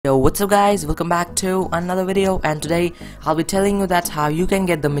Yo, what's up guys, welcome back to another video, and today I'll be telling you that how you can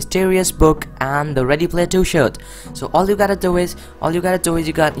get the mysterious book and the Ready Player 2 shirt. So all you gotta do is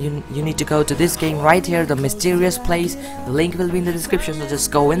you need to go to this game right here, the mysterious place. The link will be in the description, so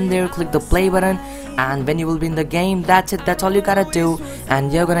just go in there, click the play button, and when you will be in the game, that's it, that's all you gotta do,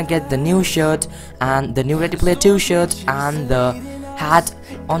 and you're gonna get the new shirt and the new Ready Player 2 shirt and the hat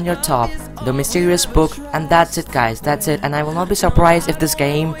on your top, the mysterious book, and that's it guys, that's it. And I will not be surprised if this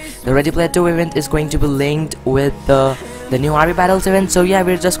game, the Ready Player 2 event, is going to be linked with the new RB Battles event. So yeah,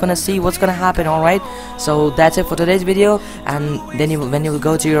 we're just gonna see what's gonna happen. Alright, so that's it for today's video, and then when you will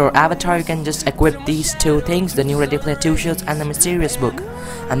go to your avatar, you can just equip these two things, the new Ready Player 2 shirts and the mysterious book,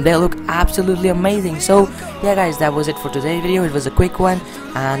 and they look absolutely amazing. So yeah guys, that was it for today's video. It was a quick one,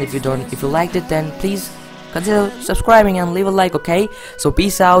 and if you liked it, then please consider subscribing and leave a like, okay? So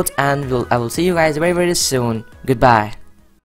peace out, and I will see you guys very soon. Goodbye.